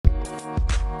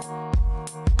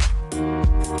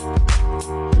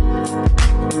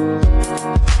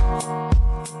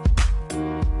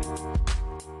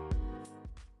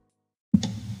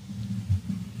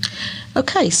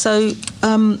Okay, so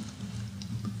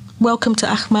welcome to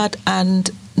Ahmad and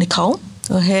Nicole.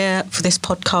 We're here for this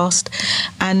podcast,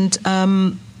 and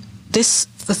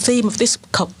the theme of this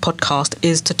podcast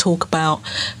is to talk about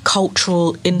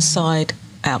cultural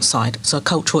outside, so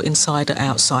cultural insider,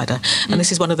 outsider. And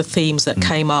this is one of the themes that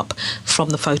came up from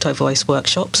the Photo Voice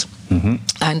workshops.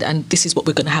 And this is what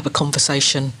we're going to have a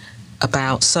conversation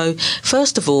about. So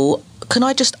first of all, can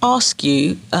I just ask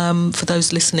you, for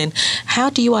those listening, how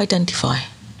do you identify,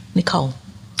 Nicole?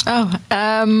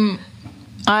 I'm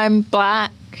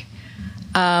black.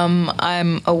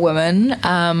 I'm a woman.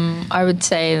 I would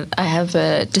say I have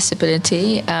a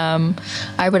disability.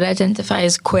 I would identify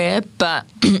as queer, but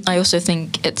I also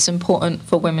think it's important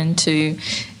for women to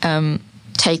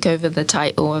take over the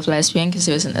title of lesbian because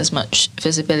there isn't as much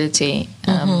visibility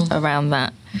around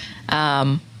that.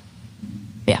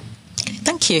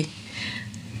 Thank you.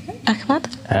 Ahmad?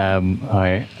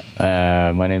 Hi,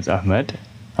 my name's Ahmed.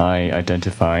 I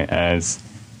identify as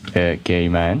a gay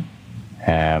man,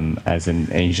 as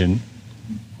an Asian.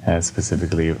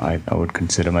 Specifically, I would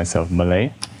consider myself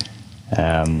Malay.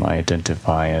 I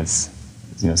identify as,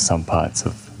 some parts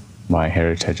of my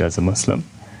heritage as a Muslim.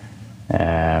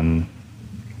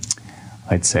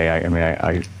 I'd say, I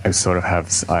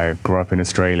grew up in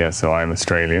Australia, so I'm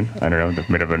Australian. I don't know, a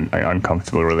bit of an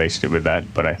uncomfortable relationship with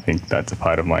that, but I think that's a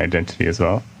part of my identity as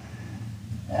well.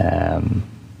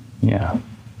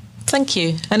 Thank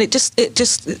you. And it just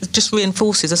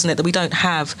reinforces, doesn't it, that we don't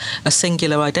have a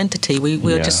singular identity.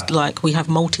 We're just like, we have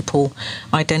multiple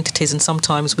identities, and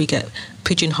sometimes we get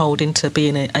pigeonholed into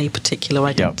being a particular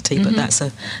identity, but that's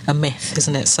a myth,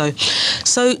 isn't it? So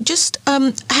just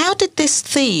how did this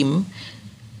theme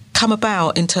come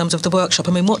about in terms of the workshop?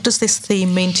 I mean, what does this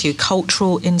theme mean to you,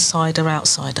 cultural insider,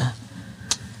 outsider?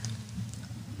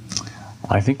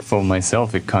 I think for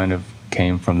myself, it kind of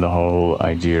came from the whole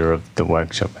idea of the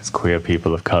workshop as queer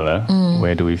people of colour.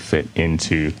 Where do we fit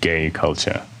into gay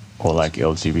culture or like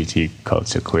LGBT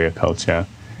culture, queer culture?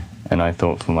 And I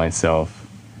thought for myself,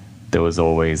 there was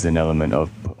always an element of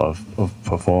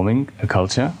performing a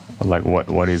culture. Like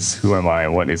who am I?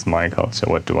 What is my culture?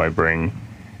 What do I bring?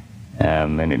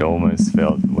 And it almost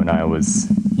felt when I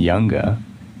was younger,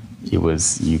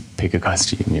 you pick a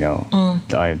costume,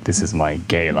 this is my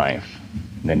gay life.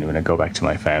 And then when I go back to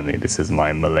my family, this is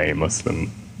my Malay Muslim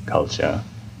culture.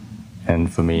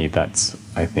 And for me, that's,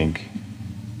 I think,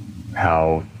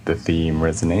 how the theme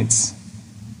resonates,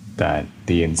 that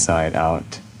the inside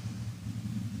out.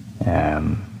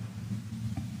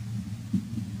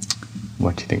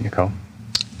 What do you think, Nicole?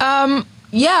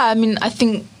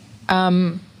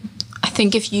 I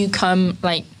think if you come,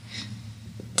 like,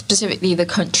 specifically the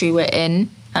country we're in,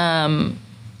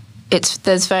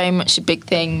 there's very much a big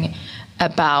thing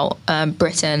about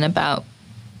Britain, about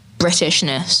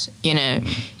Britishness.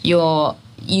 You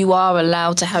are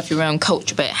allowed to have your own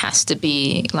culture, but it has to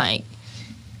be like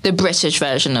the British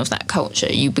version of that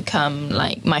culture. You become,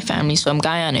 like, my family's from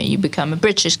Guyana, you become a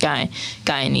British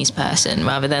Guyanese person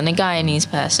rather than a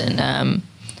Guyanese person. I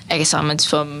guess Ahmed's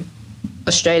from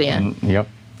Australia. Yep.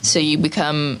 So you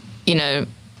become like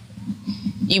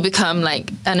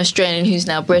an Australian who's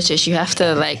now British. You have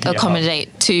to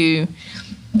accommodate to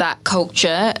that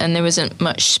culture, and there isn't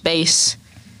much space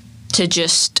to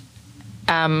just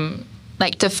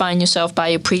define yourself by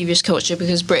your previous culture,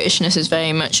 because Britishness is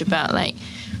very much about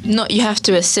not you have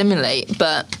to assimilate,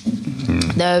 but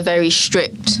there are very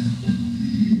strict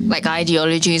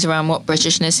ideologies around what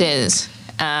Britishness is.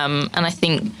 And I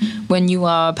think when you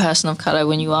are a person of colour,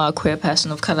 when you are a queer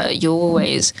person of colour, you're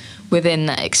always within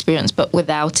that experience, but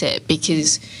without it,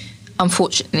 because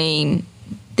unfortunately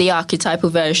the archetypal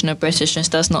version of Britishness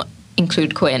does not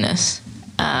include queerness.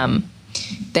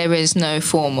 There is no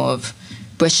form of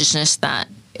Britishness that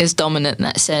is dominant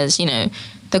that says,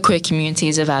 the queer community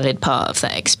is a valid part of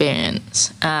that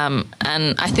experience. And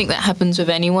I think that happens with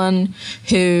anyone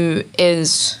who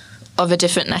is of a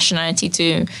different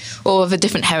nationality or of a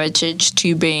different heritage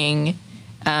to being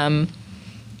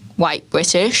white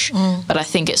British. But I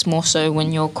think it's more so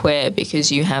when you're queer,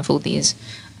 because you have all these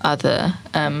other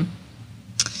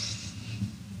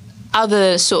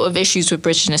sort of issues with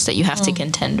Britishness that you have to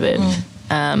contend with.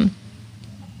 I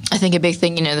think a big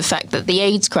thing, the fact that the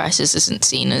AIDS crisis isn't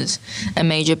seen as a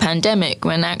major pandemic,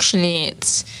 when actually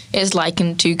it's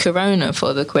likened to corona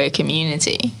for the queer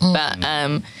community. But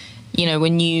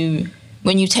when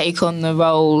you take on the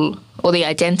role or the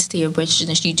identity of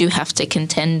Britishness, you do have to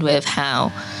contend with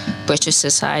how British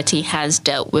society has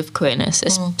dealt with queerness,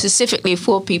 specifically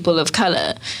for people of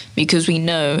colour, because we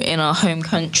know in our home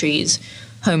countries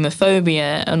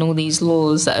homophobia and all these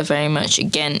laws that are very much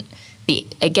against the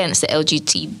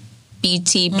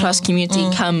LGBT plus community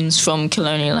comes from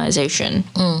colonialization.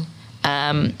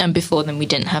 And before then, we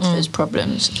didn't have those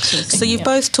problems. Sort of thing, So you've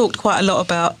both talked quite a lot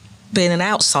about being an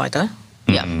outsider.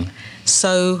 Yeah.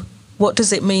 So what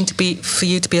does it mean for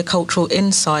you to be a cultural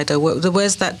insider?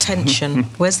 Where's that tension?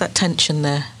 Where's that tension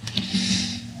there?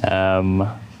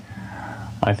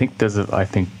 I think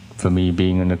for me,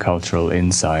 being on the cultural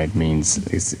inside means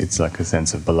it's like a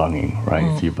sense of belonging, right?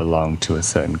 If you belong to a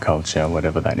certain culture,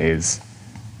 whatever that is.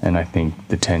 And I think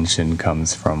the tension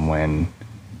comes from when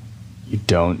you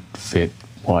don't fit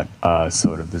what are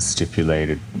sort of the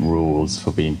stipulated rules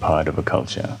for being part of a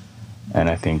culture. And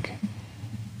I think,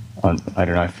 I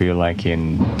don't know, I feel like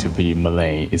to be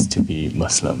Malay is to be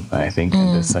Muslim. I think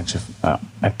and there's such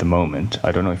at the moment,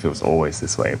 I don't know if it was always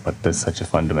this way, but there's such a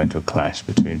fundamental clash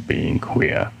between being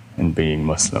queer and being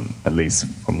Muslim, at least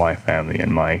for my family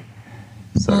and my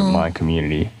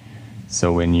community.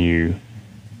 So when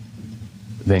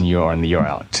then you're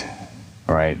out,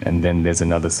 right? And then there's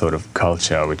another sort of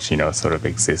culture which, sort of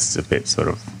exists a bit sort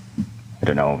of, I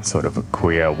don't know, sort of a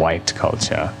queer white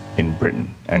culture in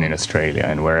Britain and in Australia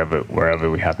and wherever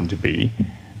we happen to be,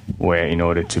 where in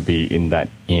order to be in that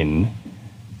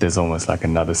there's almost like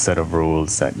another set of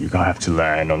rules that you have to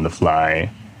learn on the fly.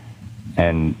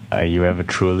 And are you ever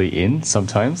truly in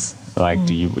sometimes? Like,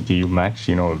 do you match,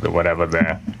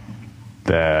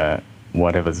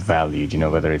 whatever's valued,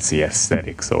 whether it's the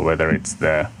aesthetics or whether it's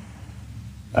the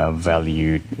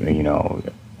valued,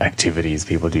 activities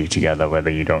people do together, whether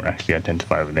you don't actually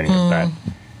identify with any of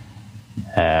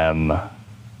that.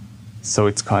 So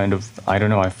it's kind of, I don't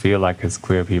know, I feel like as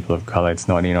queer people of color, it's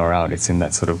not in or out, it's in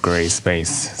that sort of gray space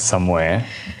somewhere.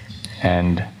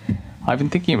 And I've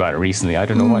been thinking about it recently. I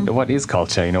don't know what is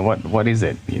culture, what is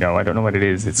it? I don't know what it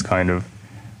is. It's kind of,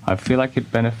 I feel like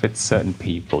it benefits certain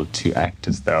people to act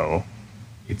as though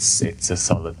it's a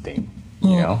solid thing,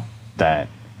 that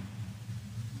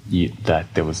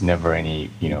there was never any,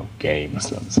 gay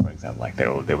Muslims, for example. Like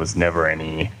there was never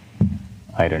any,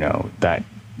 I don't know, that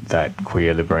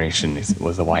queer liberation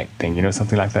was a white thing,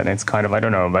 something like that. And it's kind of, I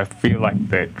don't know, but I feel like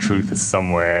the truth is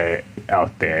somewhere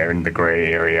out there in the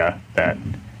gray area that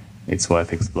it's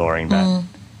worth exploring. That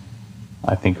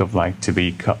I think of like to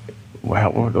be,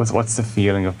 what's the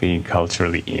feeling of being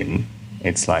culturally in?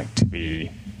 It's like to be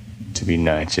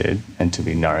nurtured and to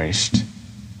be nourished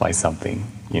by something,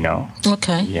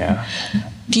 Okay. Yeah.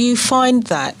 Do you find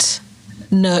that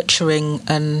nurturing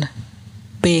and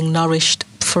being nourished,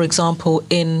 for example,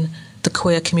 in the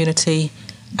queer community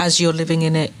as you're living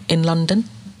in it in London?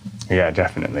 Yeah,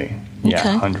 definitely. Yeah,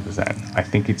 okay. 100%. I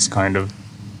think it's kind of,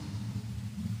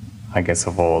 I guess,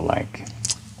 of all, like,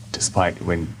 despite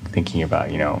when thinking about,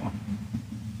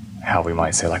 how we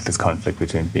might say, like, this conflict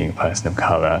between being a person of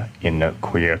color in a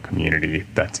queer community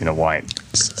that's in a white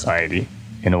society,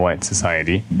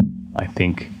 I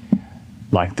think,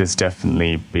 like, there's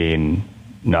definitely been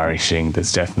nourishing,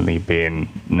 there's definitely been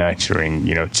nurturing,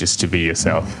 just to be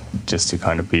yourself, just to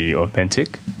kind of be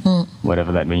authentic,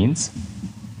 whatever that means.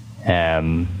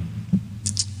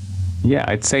 Yeah,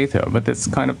 I'd say so, but there's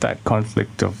kind of that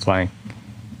conflict of, like,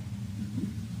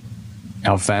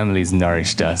 our families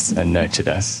nourished us and nurtured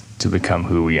us to become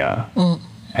who we are,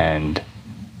 and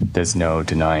there's no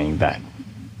denying that.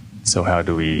 So how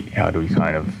do we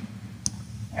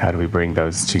bring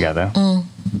those together?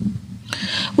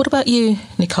 What about you,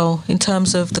 Nicole, in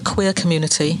terms of the queer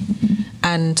community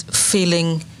and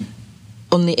feeling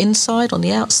on the inside, on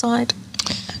the outside?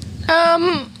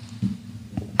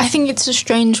 I think it's a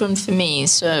strange one for me.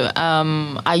 So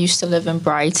I used to live in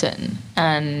Brighton,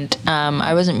 and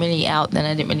I wasn't really out then.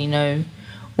 I didn't really know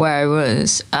where I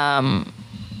was.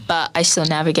 But I still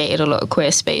navigated a lot of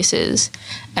queer spaces.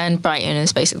 And Brighton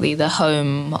is basically the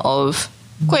home of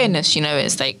queerness.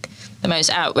 It's like the most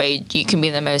outraged. You can be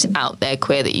the most out there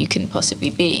queer that you can possibly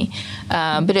be.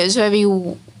 But it was very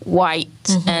white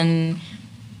and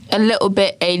a little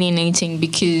bit alienating,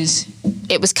 because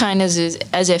it was kind of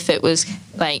as if it was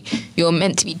like you're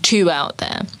meant to be too out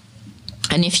there.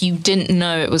 And if you didn't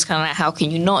know, it was kind of like, how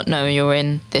can you not know you're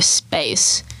in this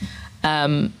space?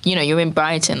 You're in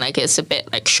Brighton, like it's a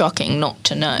bit like shocking not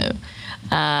to know.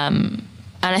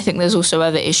 And I think there's also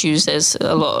other issues. There's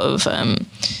a lot of,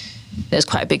 there's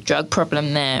quite a big drug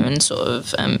problem there and sort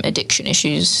of addiction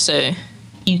issues. So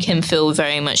you can feel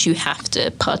very much you have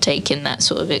to partake in that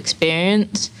sort of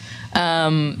experience.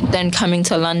 Then coming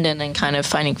to London and kind of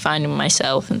finding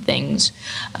myself and things,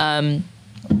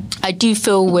 I do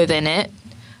feel within it,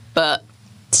 but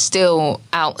still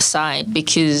outside,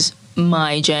 because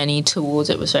my journey towards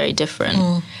it was very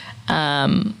different.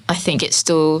 I think it's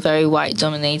still very white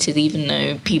dominated, even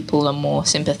though people are more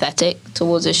sympathetic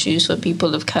towards issues for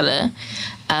people of colour.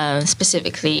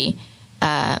 Specifically,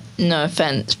 no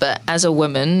offence, but as a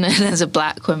woman and as a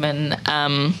black woman,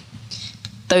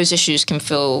 those issues can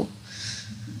feel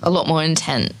a lot more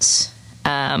intense.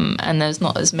 And there's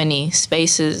not as many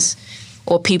spaces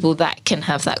or people that can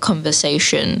have that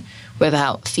conversation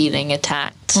without feeling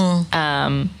attacked.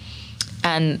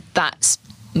 And that's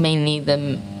mainly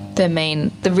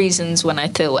the reasons when I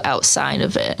feel outside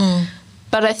of it.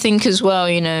 But I think as well,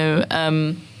 you know,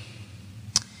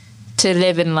 to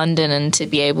live in London and to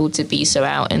be able to be so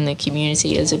out in the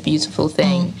community is a beautiful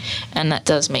thing. And that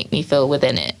does make me feel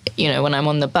within it. You know, when I'm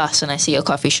on the bus and I see a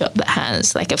coffee shop that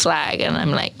has like a flag and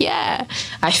I'm like, yeah,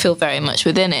 I feel very much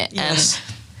within it. Yes.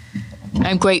 And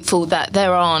I'm grateful that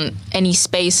there aren't any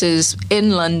spaces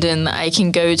in London that I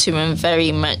can go to and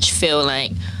very much feel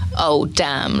like, oh,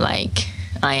 damn, like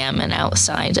I am an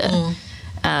outsider.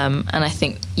 And I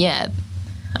think, yeah,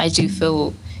 I do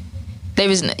feel there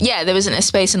isn't a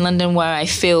space in London where I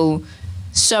feel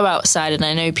so outside, and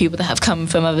I know people that have come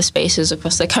from other spaces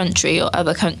across the country or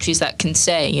other countries that can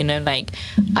say, you know, like,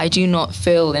 I do not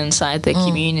feel inside the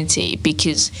community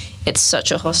because it's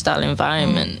such a hostile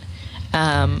environment.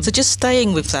 So just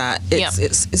staying with that,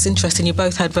 it's interesting. You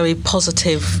both had very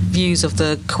positive views of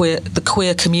the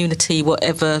queer community,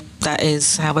 whatever that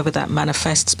is, however that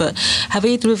manifests. But have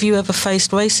either of you ever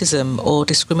faced racism or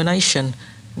discrimination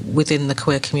within the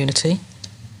queer community?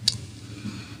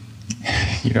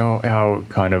 You know how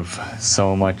kind of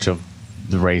so much of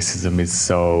the racism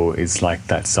is like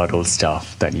that subtle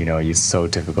stuff that, you know, is so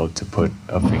difficult to put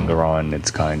a finger on. It's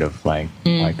kind of like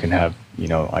I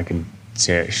can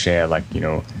share like, you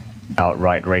know,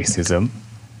 outright racism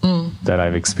that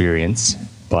I've experienced,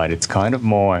 but it's kind of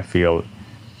more, I feel,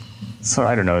 so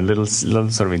I don't know, little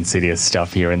sort of insidious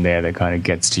stuff here and there that kind of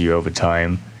gets to you over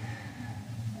time.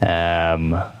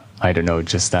 I don't know,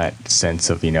 just that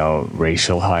sense of, you know,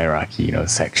 racial hierarchy, you know,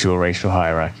 sexual racial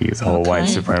hierarchy, this whole white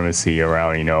supremacy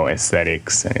around, you know,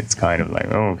 aesthetics, and it's kind of like,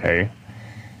 oh, okay.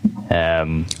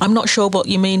 I'm not sure what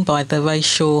you mean by the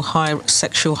racial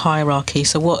sexual hierarchy.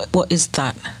 So what is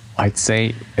that? I'd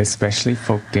say, especially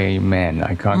for gay men,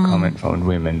 I can't comment on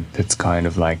women. That's kind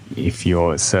of like if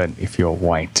you're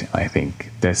white, I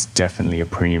think there's definitely a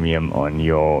premium on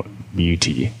your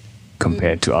beauty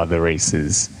compared to other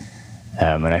races.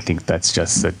 And I think that's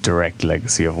just a direct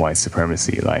legacy of white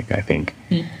supremacy. Like, I think,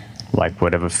 like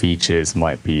whatever features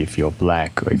might be, if you're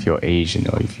black or if you're Asian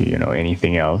or if you know,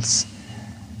 anything else,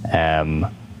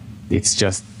 it's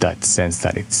just that sense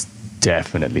that it's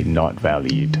definitely not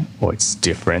valued or it's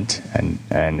different and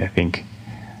I think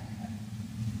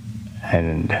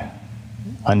and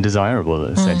undesirable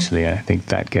essentially. I think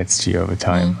that gets to you over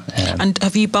time. And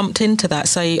have you bumped into that,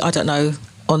 say, I don't know,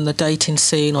 on the dating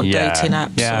scene or dating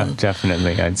apps? Yeah,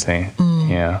 definitely, I'd say.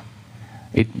 Yeah,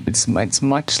 it's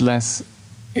much less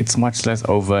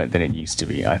overt than it used to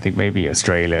be. I think maybe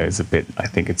Australia is a bit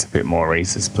more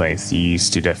racist place. You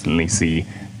used to definitely see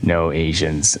no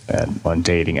Asians on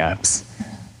dating apps,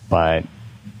 but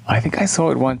I think I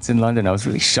saw it once in London. I was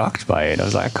really shocked by it. I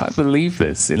was like, I can't believe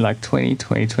this in like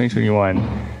 2020,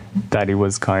 2021 that it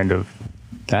was kind of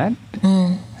that.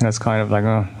 And I was kind of like,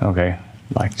 oh, okay,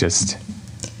 like just,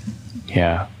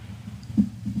 yeah.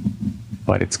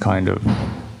 But it's kind of,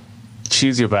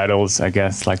 choose your battles, I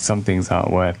guess. Like, some things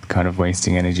aren't worth kind of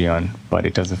wasting energy on, but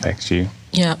it does affect you.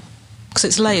 Yeah, because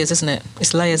it's layers, isn't it?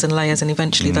 It's layers and layers, and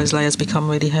eventually those layers become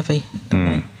really heavy.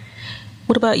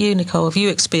 What about you, Nicole? Have you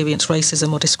experienced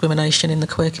racism or discrimination in the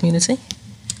queer community?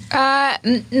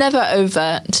 Never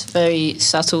overt, very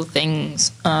subtle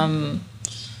things.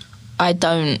 I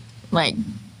don't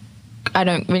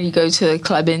really go to the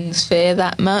clubbing sphere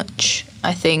that much.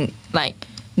 I think, like,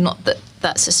 not that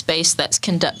that's a space that's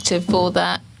conducive for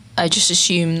that. I just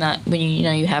assume that when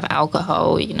you have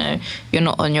alcohol, you're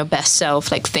not on your best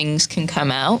self, like, things can come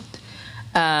out.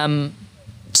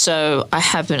 So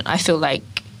I feel like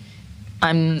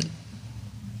I'm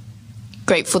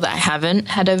grateful that I haven't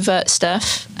had overt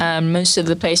stuff. Most of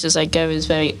the places I go is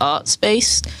very arts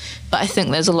based, but I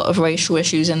think there's a lot of racial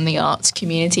issues in the arts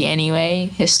community anyway,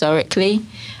 historically.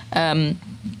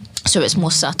 So it's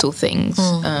more subtle things.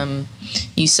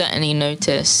 You certainly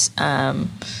notice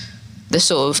the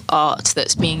sort of art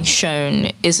that's being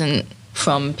shown isn't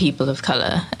from people of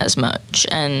colour as much,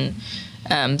 and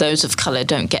those of colour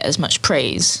don't get as much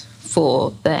praise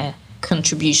for their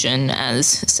contribution as,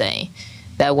 say,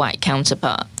 their white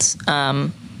counterparts.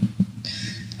 But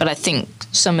I think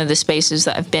some of the spaces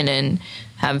that I've been in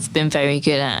have been very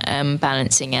good at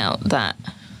balancing out that,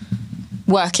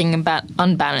 working about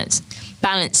unbalanced,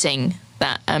 balancing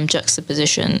that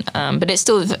juxtaposition. But it's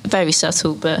still very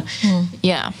subtle. But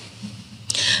yeah.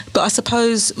 But I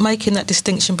suppose making that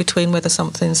distinction between whether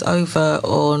something's overt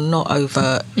or not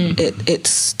overt, it's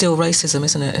still racism,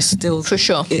 isn't it? It's still, for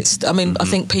sure. It's. I mean, I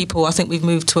think we've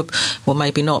moved to well,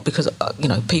 maybe not, because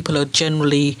people are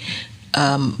generally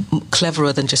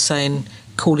cleverer than just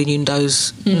calling you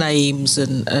those names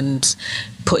and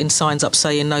putting signs up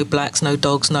saying no blacks, no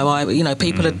dogs, no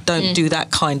people don't do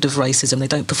that kind of racism. They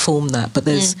don't perform that. But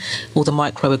there's all the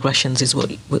microaggressions is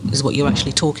what you're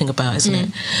actually talking about, isn't it?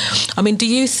 I mean, do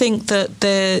you think that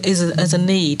there is a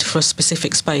need for a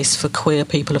specific space for queer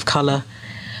people of colour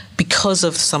because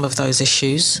of some of those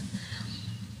issues?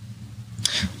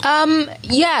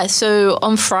 Yeah, so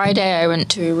on Friday I went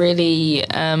to a really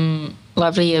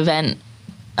lovely event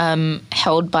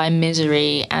held by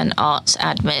Misery and Arts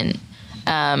Admin,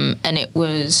 and it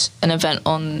was an event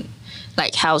on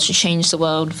like how to change the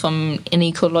world from an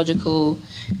ecological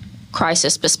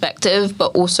crisis perspective,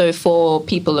 but also for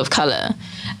people of colour,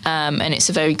 and it's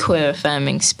a very queer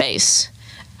affirming space.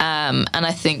 And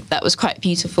I think that was quite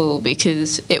beautiful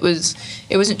because it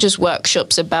wasn't just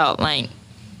workshops about like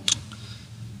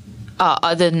our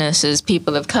otherness as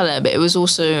people of colour, but it was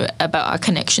also about our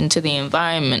connection to the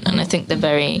environment. And I think they're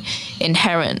very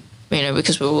inherent,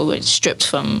 because we're always stripped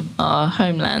from our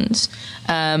homelands.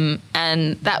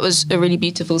 And that was a really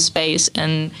beautiful space.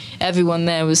 And everyone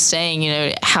there was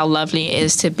saying, how lovely it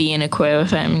is to be in a queer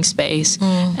affirming space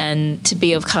and to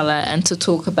be of colour and to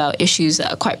talk about issues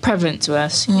that are quite prevalent to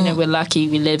us. We're lucky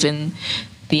we live in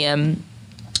the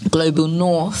global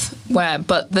north,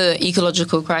 but the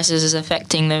ecological crisis is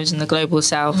affecting those in the global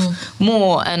south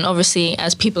more, and obviously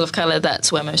as people of colour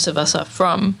that's where most of us are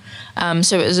from,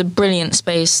 so it was a brilliant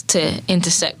space to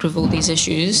intersect with all these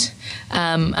issues,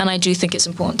 and I do think it's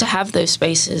important to have those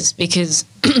spaces because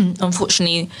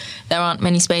unfortunately there aren't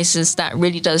many spaces that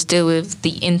really does deal with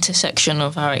the intersection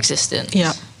of our existence.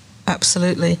 Yeah,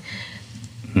 absolutely.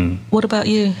 What about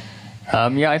you?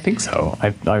 Yeah, I think so.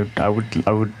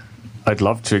 I'd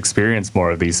love to experience more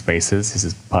of these spaces. This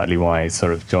is partly why I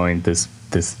sort of joined this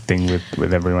thing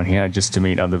with everyone here, just to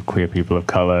meet other queer people of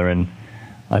color, and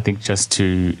I think just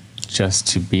to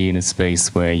be in a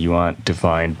space where you aren't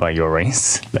defined by your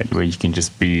race, like where you can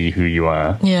just be who you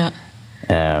are. Yeah.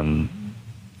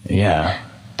 Yeah.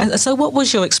 And so, what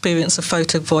was your experience of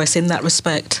Photo Voice in that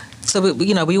respect? So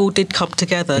we all did come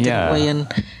together, didn't we, and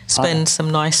spend some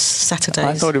nice Saturdays.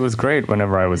 I thought it was great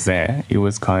whenever I was there.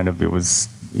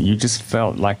 You just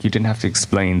felt like you didn't have to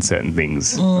explain certain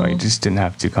things. You just didn't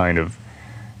have to kind of,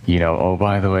 oh,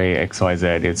 by the way,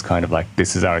 XYZ, it's kind of like,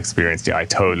 this is our experience. Yeah, I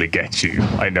totally get you.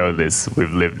 I know this.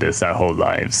 We've lived this our whole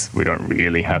lives. We don't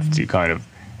really have to kind of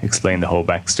explain the whole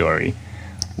backstory.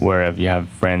 Whereas you have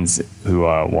friends who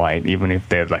are white, even if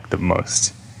they're like the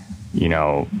most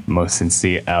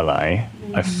sincere ally,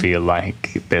 I feel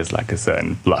like there's like a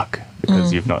certain block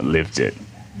because you've not lived it.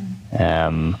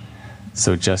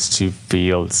 So just to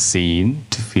feel seen,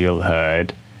 to feel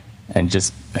heard, and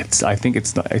I think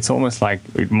it's almost like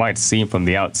it might seem from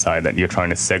the outside that you're trying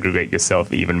to segregate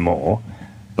yourself even more,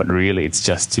 but really it's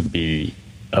just to be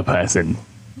a person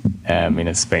in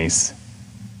a space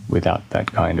without that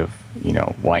kind of,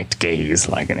 white gaze,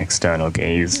 like an external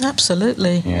gaze.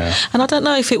 Absolutely. Yeah. And I don't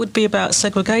know if it would be about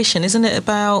segregation. Isn't it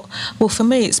about, well, for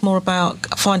me, it's more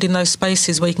about finding those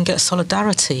spaces where you can get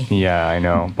solidarity. Yeah, I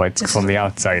know. But from the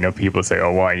outside, people say,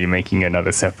 oh, why are you making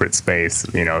another separate space?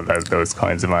 Those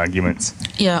kinds of arguments.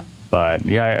 Yeah. But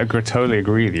yeah, I totally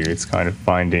agree with you. It's kind of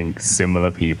finding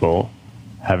similar people,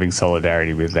 having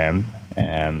solidarity with them.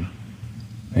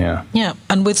 Yeah,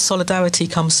 and with solidarity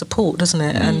comes support, doesn't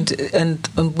it? And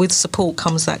with support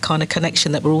comes that kind of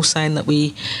connection that we're all saying that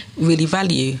we really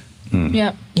value.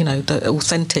 Yeah, the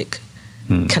authentic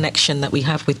connection that we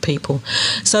have with people.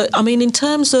 So, I mean, in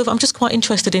terms of, I'm just quite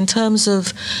interested in terms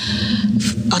of,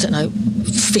 I don't know,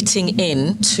 fitting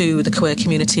in to the queer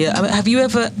community. I mean, have you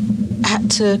ever had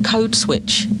to code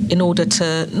switch in order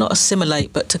to not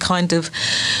assimilate, but to kind of,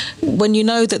 when you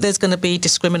know that there's going to be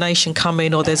discrimination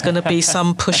coming or there's going to be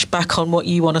some pushback on what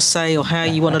you want to say or how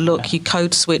you want to look, you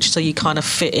code switch so you kind of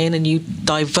fit in and you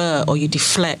divert or you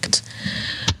deflect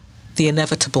the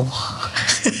inevitable.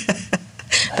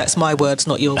 That's my words,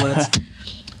 not your words.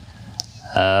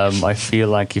 I feel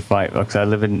like because I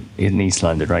live in East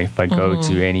London, right? If I go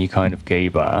to any kind of gay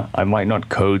bar, I might not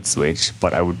code switch,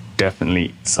 but I would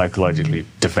definitely psychologically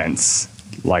defense.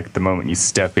 Like the moment you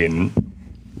step in,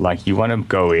 like you want to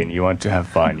go in, you want to have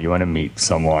fun, you want to meet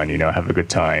someone, have a good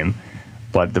time.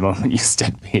 But the moment you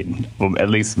step in, well, at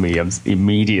least me, I'm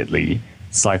immediately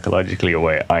psychologically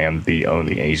aware I am the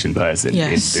only Asian person in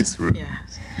this room.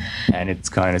 Yes. And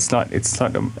it's not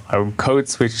a code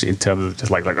switch in terms of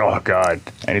just like oh god,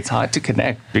 and it's hard to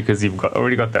connect because you've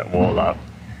already got that wall up.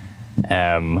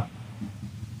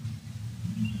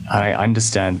 I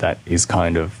understand that is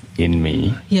kind of in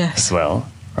me as well,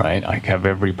 right? I have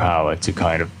every power to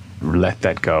kind of let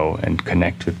that go and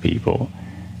connect with people.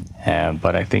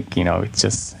 But I think,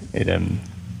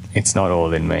 it's not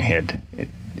all in my head.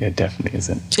 It definitely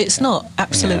isn't. It's not,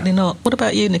 absolutely not. What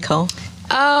about you, Nicole?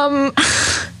 I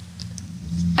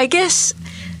guess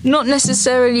not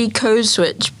necessarily code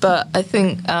switch, but I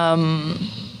think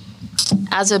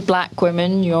as a black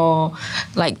woman, your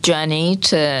like journey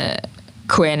to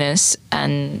queerness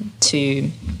and to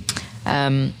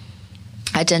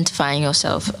identifying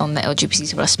yourself on the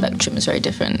LGBT+ spectrum is very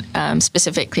different,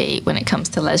 specifically when it comes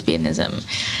to lesbianism.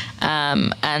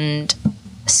 And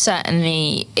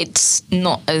certainly it's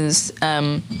not as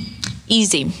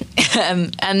easy.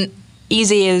 And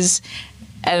easy is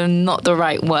not the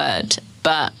right word.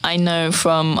 But I know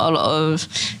from a lot of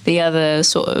the other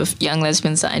sort of young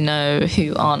lesbians that I know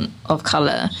who aren't of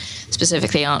colour,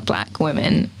 specifically aren't black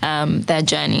women, their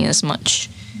journey is much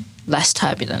less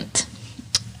turbulent.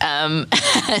 And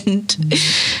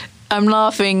I'm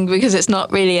laughing because it's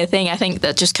not really a thing. I think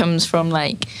that just comes from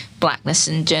like blackness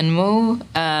in general.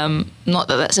 Not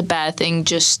that that's a bad thing,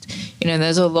 just,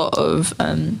 there's a lot of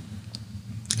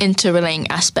interrelating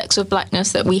aspects of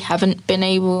blackness that we haven't been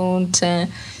able to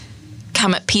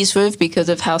come at peace with because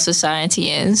of how society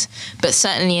is. But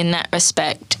certainly in that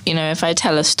respect, if I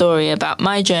tell a story about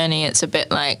my journey, it's a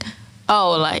bit like,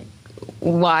 oh, like,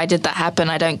 why did that happen?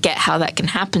 I don't get how that can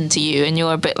happen to you. And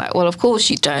you're a bit like, well, of course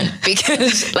you don't,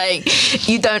 because like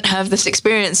you don't have this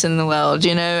experience in the world,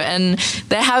 and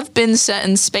there have been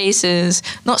certain spaces,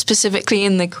 not specifically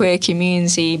in the queer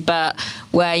community, but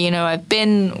where, I've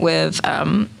been with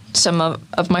some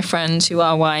of my friends who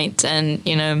are white,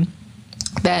 and,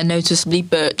 they're noticeably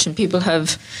butch, and people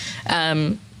have,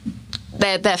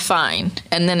 they're fine.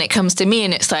 And then it comes to me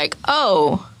and it's like,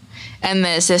 oh, and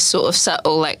there's this sort of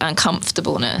subtle like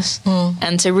uncomfortableness.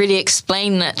 And to really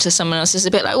explain that to someone else is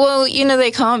a bit like, well,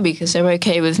 they can't because they're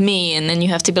okay with me. And then you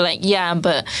have to be like, yeah,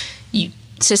 but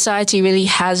society really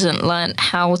hasn't learned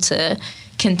how to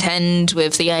contend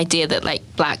with the idea that like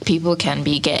black people can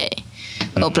be gay,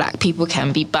 or black people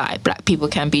can be bi, black people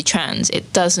can be trans.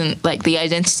 It doesn't, like, the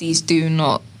identities do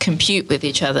not compute with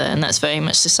each other, and that's very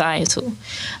much societal.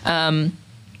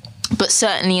 But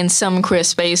certainly in some queer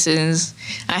spaces,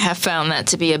 I have found that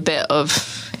to be a bit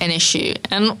of an issue.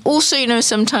 And also,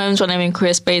 sometimes when I'm in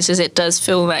queer spaces, it does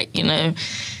feel like,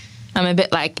 I'm a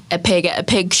bit like a pig at a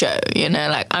pig show,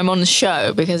 like I'm on the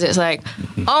show because it's like,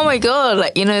 oh my God,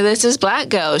 like, there's this black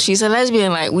girl, she's a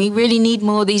lesbian, like we really need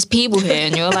more of these people here.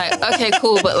 And you're like, okay,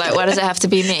 cool, but like, why does it have to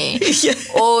be me? Yeah.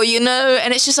 Or,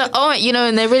 and it's just like, oh,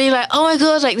 and they're really like, oh my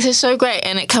God, like this is so great.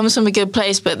 And it comes from a good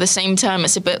place, but at the same time,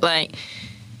 it's a bit like,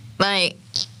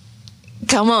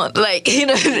 come on, like,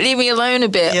 leave me alone a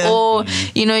bit. Yeah. Or,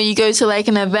 you go to like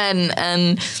an event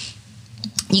and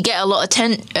you get a lot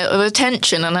of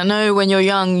attention, and I know when you're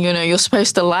young, you're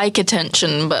supposed to like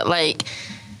attention, but like,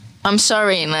 I'm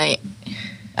sorry, like,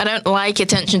 I don't like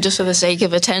attention just for the sake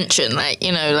of attention. Like,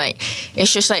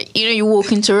 it's just like, you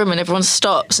walk into a room and everyone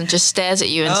stops and just stares at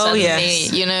you, and suddenly,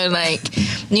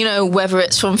 whether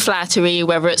it's from flattery,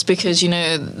 whether it's because,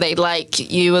 they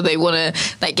like you or they want to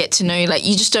like get to know you, like,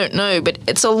 you just don't know, but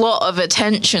it's a lot of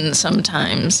attention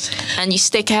sometimes, and you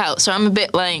stick out. So I'm a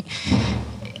bit like,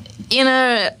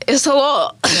 it's a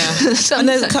lot. Yeah. And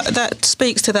that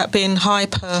speaks to that being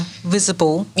hyper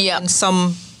visible in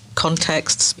some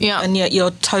contexts, and yet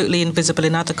you're totally invisible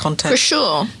in other contexts. For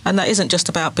sure. And that isn't just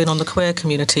about being on the queer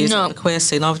community, it's the queer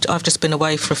scene. I've just been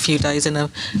away for a few days in a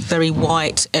very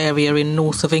white area in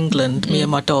north of England, me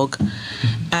and my dog.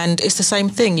 And it's the same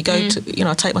thing. You go to,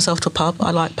 I take myself to a pub.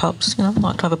 I like pubs, I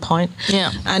like to have a pint.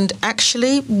 Yeah. And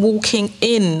actually walking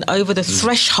in over the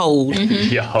threshold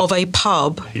of a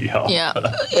pub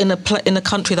in a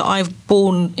country that I've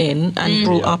born in and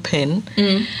brought up in,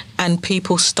 and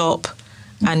people stop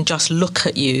and just look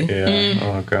at you. Yeah.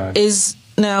 Oh God. Is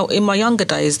now, in my younger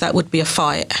days, that would be a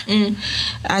fight.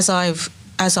 As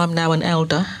I'm now an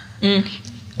elder,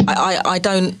 I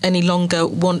don't any longer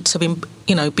want to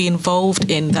be involved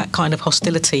in that kind of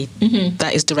hostility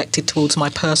that is directed towards my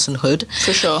personhood.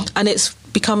 For sure. And it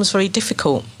becomes very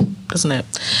difficult, doesn't it?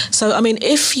 So, I mean,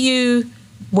 if you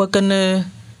were going to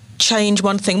change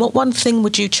one thing, what one thing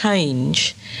would you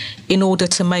change in order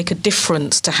to make a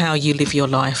difference to how you live your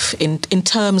life in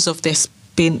terms of this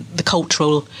being the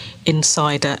cultural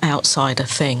insider-outsider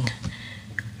thing?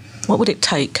 What would it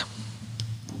take?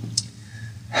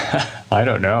 I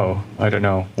don't know.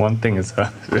 One thing is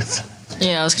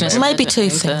Yeah, I was going to say Maybe two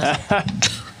things.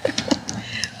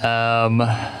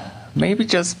 maybe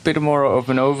just a bit more of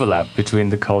an overlap between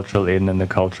the cultural in and the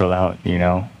cultural out, you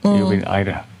know?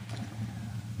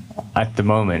 At the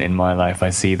moment in my life,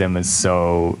 I see them as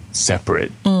so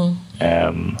separate.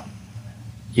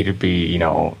 It'd be, you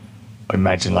know,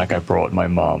 imagine like I brought my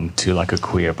mom to like a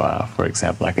queer bar, for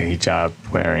example, like a hijab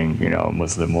wearing, you know,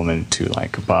 Muslim woman to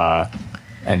like a bar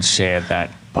and shared that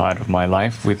part of my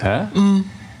life with her.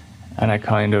 And I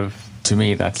kind of, to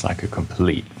me, that's like a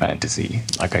complete fantasy.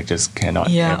 Like I just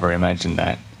cannot ever imagine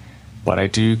that. But I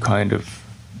do kind of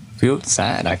feel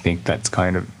sad. I think that's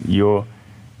kind of, you're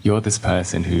this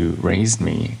person who raised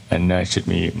me and nurtured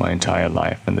me my entire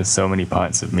life. And there's so many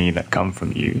parts of me that come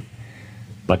from you.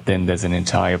 But then there's an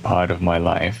entire part of my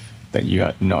life that you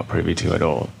are not privy to at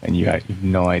all. And you have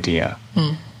no idea.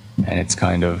 And it's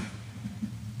kind of,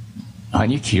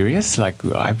 aren't you curious? Like,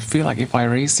 I feel like if I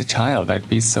raised a child, I'd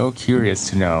be so curious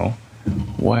to know,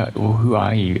 who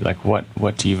are you? Like,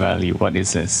 what do you value? What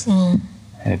is this? And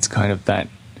it's kind of that,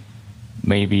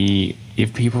 maybe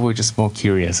if people were just more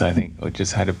curious, I think, or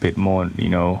just had a bit more, you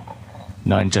know,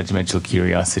 non-judgmental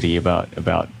curiosity about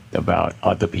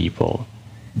other people,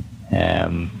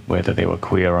 whether they were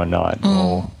queer or not,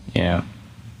 or,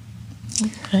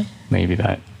 Okay. maybe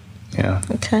that,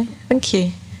 Okay, thank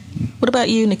you. What about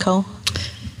you, Nicole?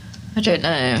 I don't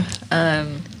know.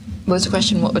 What was the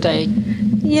question? What would I...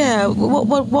 Yeah,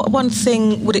 what one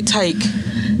thing would it take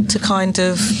to kind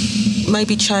of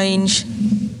maybe change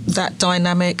that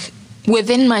dynamic?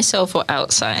 Within myself or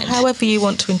outside? However you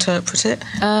want to interpret it.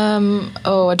 I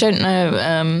don't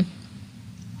know.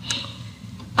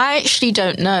 I actually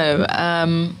don't know.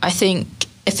 I think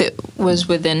if it was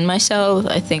within myself,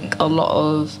 I think a lot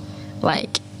of,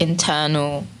 like,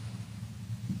 internal...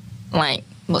 like,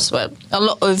 what's the word? A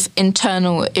lot of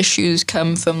internal issues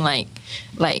come from like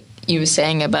you were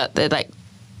saying about the like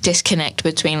disconnect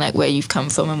between like where you've come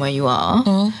from and where you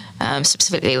are,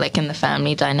 specifically like in the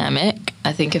family dynamic.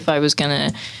 I think if I was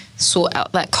gonna sort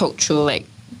out that cultural like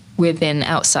within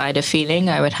outsider feeling,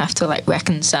 I would have to like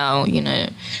reconcile, you know,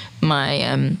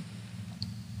 my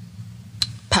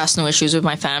personal issues with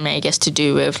my family, I guess, to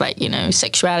do with like, you know,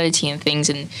 sexuality and things,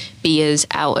 and be as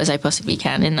out as I possibly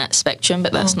can in that spectrum,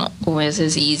 but that's not always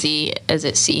as easy as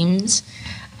it seems.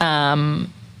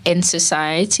 In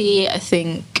society, I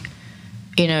think,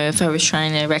 you know, if I was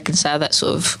trying to reconcile that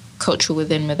sort of culture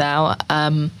within without,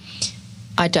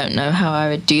 I don't know how I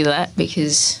would do that,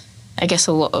 because I guess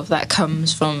a lot of that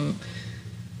comes from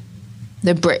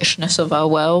the Britishness of our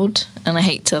world, and I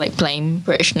hate to like blame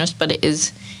Britishness, but it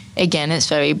is, again, it's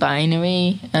very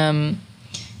binary.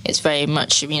 It's very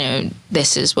much, you know,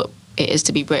 this is what it is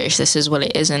to be British, this is what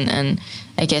it isn't. And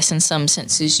I guess in some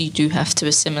senses you do have to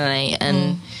assimilate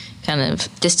and kind of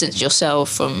distance yourself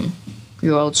from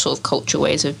your old sort of culture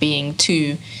ways of being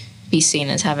to be seen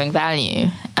as having value.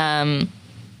 I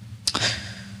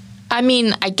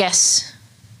mean, I guess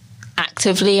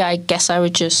actively, I guess I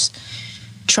would just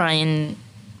try and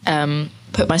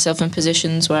put myself in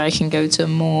positions where I can go to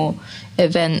more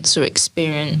events or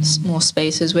experience more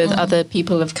spaces with other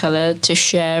people of colour to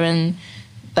share in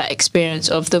that experience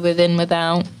of the within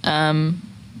without,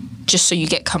 just so you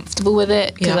get comfortable with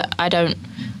it, because I don't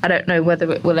know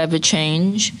whether it will ever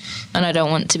change, and I don't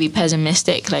want to be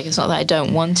pessimistic. Like, it's not that I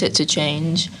don't want it to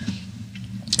change,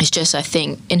 it's just I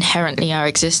think inherently our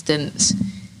existence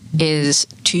is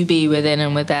to be within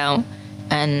and without.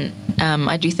 And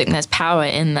I do think there's power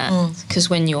in that, because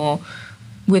when you're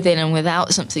within and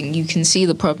without something, you can see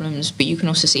the problems, but you can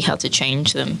also see how to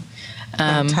change them.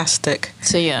 Fantastic.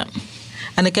 So, yeah.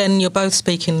 And again, you're both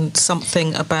speaking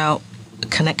something about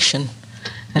connection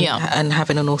and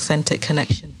having an authentic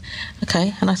connection.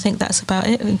 Okay, and I think that's about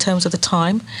it in terms of the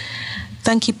time.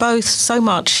 Thank you both so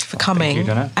much for coming. Thank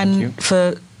you, Donna. And Thank you.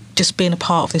 for just being a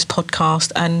part of this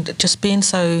podcast and just being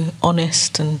so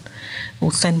honest and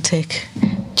authentic,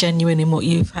 genuine in what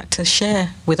you've had to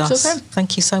share with us. Okay.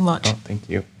 Thank you so much. Oh, thank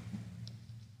you.